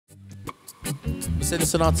Send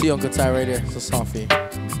this one out to you on guitar right here. It's a song for you.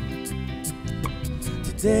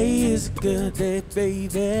 Today is a good day,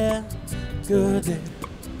 baby. Good day.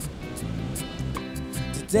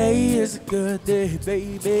 Today is a good day,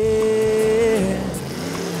 baby.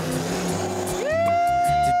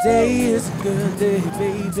 Today is a good day,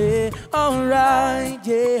 baby. All right,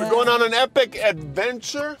 yeah. We're going on an epic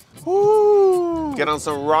adventure. Woo. Get on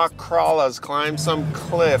some rock crawlers, climb some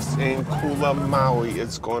cliffs in Kula, Maui.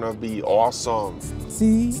 It's gonna be awesome.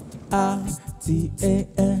 C-I-T-A-N,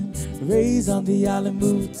 raise on the island,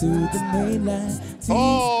 move to the mainland.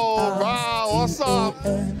 Oh, wow, what's up?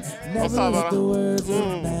 What's up, brother?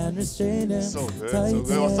 So good, so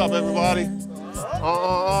good. What's up, everybody?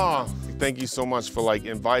 Thank you so much for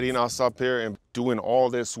inviting us up here and doing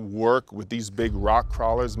all this work with these big rock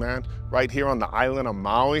crawlers, man. Right here on the island of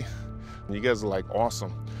Maui. You guys are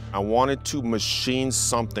awesome. I wanted to machine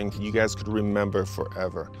something you guys could remember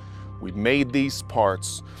forever. We made these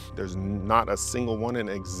parts. There's not a single one in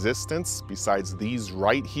existence besides these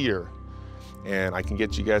right here. And I can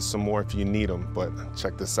get you guys some more if you need them, but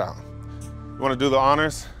check this out. You wanna do the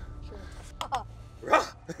honors? Sure.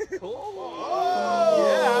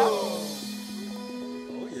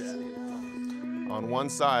 On one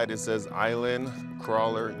side, it says Island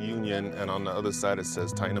Crawler Union, and on the other side, it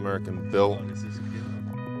says Titan American Built.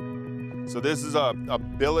 So this is a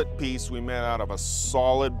billet piece we made out of a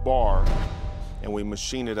solid bar, and we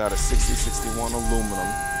machined it out of 6061 aluminum.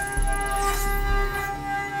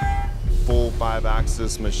 Full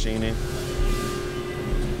 5-axis machining.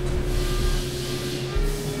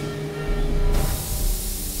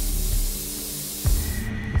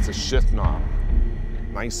 It's a shift knob.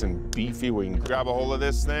 Nice and beefy. We can grab a hold of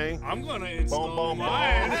this thing. I'm gonna install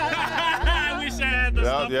mine. I wish I had the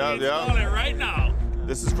stuff to install it right now.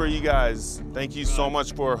 This is for you guys. Thank you so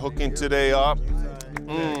much for hooking today up.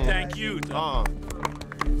 Thank you. It's awesome.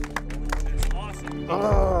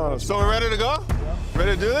 So we're ready to go?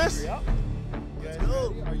 Ready to do this? Yep. Let's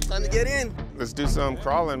go. Time to get in. Let's do some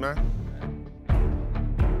crawling, man.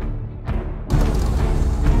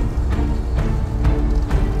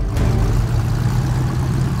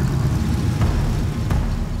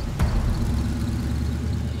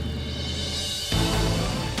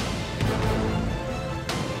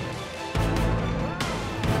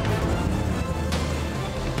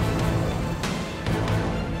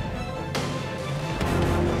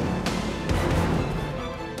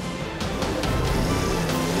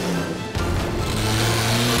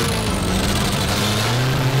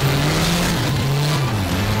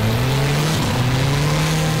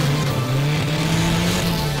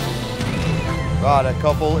 God, a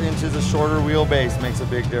couple inches of shorter wheelbase makes a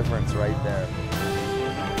big difference right there.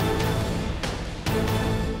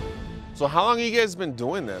 So how long have you guys been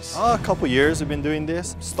doing this? A couple years we've been doing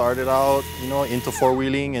this. Started out, into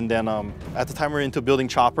four-wheeling, and then at the time we were into building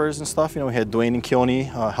choppers and stuff. We had Dwayne and Keone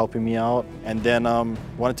helping me out. And then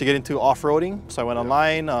wanted to get into off-roading, so I went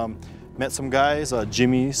online, met some guys,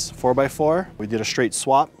 Jimmy's 4x4. We did a straight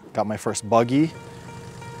swap, got my first buggy.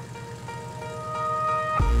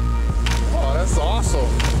 Oh, that's awesome.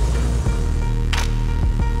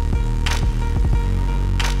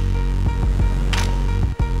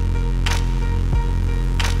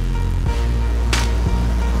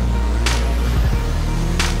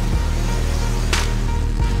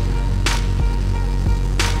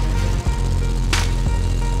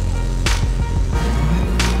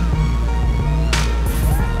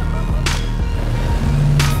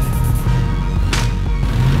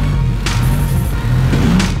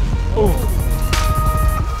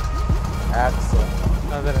 Axle.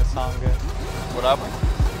 That didn't sound good. What happened?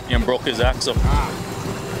 And broke his axle.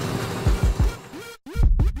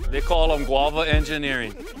 They call them guava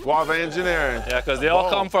engineering. Guava engineering. Yeah, because they all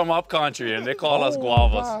come from up country and they call us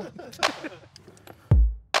guavas.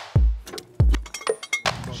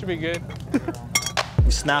 Should be good.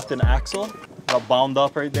 We snapped an axle, got bound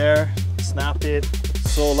up right there, snapped it.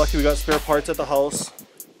 So lucky we got spare parts at the house.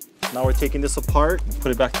 Now we're taking this apart,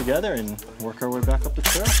 put it back together, and work our way back up the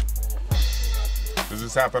trail. Does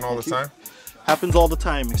this happen all the time? Happens all the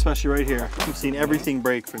time, especially right here. We've seen everything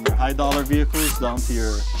break, from your high-dollar vehicles down to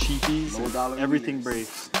your cheapies. Everything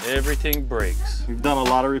breaks. Everything breaks. We've done a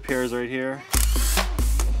lot of repairs right here.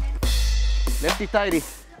 Lefty tighty.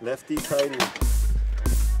 Lefty tighty.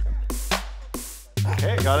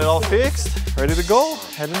 Okay, got it all fixed, ready to go,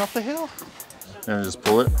 heading up the hill. And just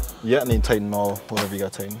pull it? Yeah, and then tighten all, whatever you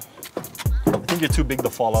got tighten. I think you're too big to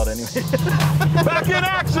fall out anyway. Back in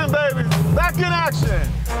action, baby! Back in action!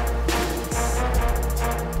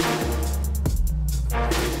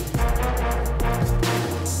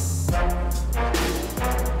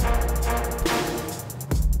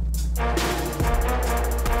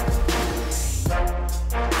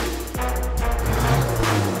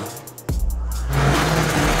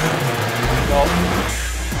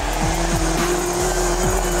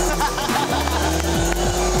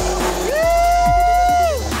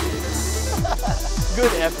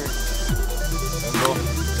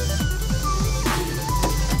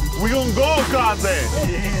 thing.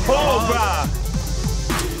 Oh, bra.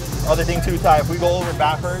 Other thing too, Ty, if we go over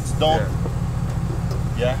backwards, don't.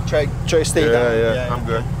 Yeah. Try to stay down. Yeah, I'm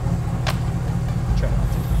good. Try not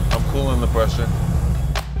to. I'm cool under pressure.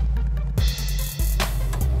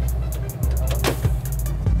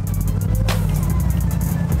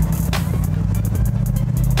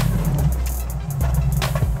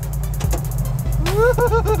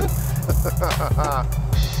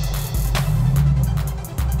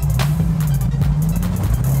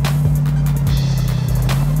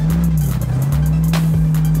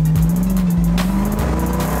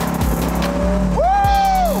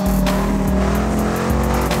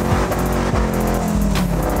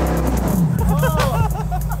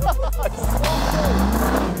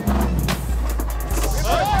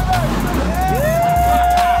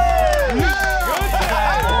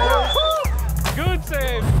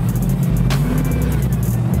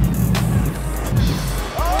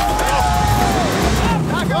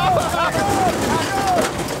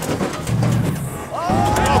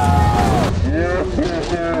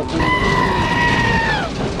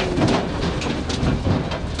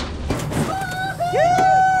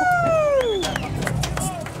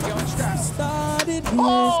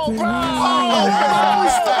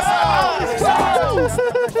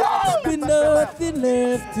 With nothing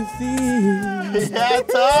left to feel. Yeah,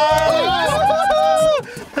 Ty!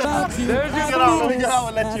 There's Get out, let me get out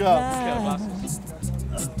and let you out.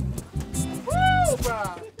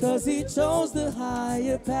 Cause he chose the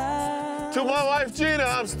higher path. To my wife Gina,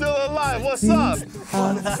 I'm still alive. What's up?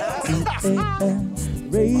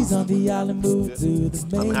 Raised on the island, moved to the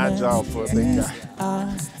mainland. I'm agile for a big guy.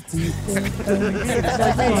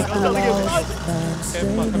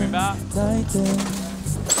 Coming back.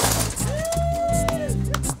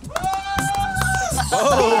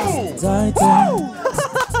 Oh! Titan.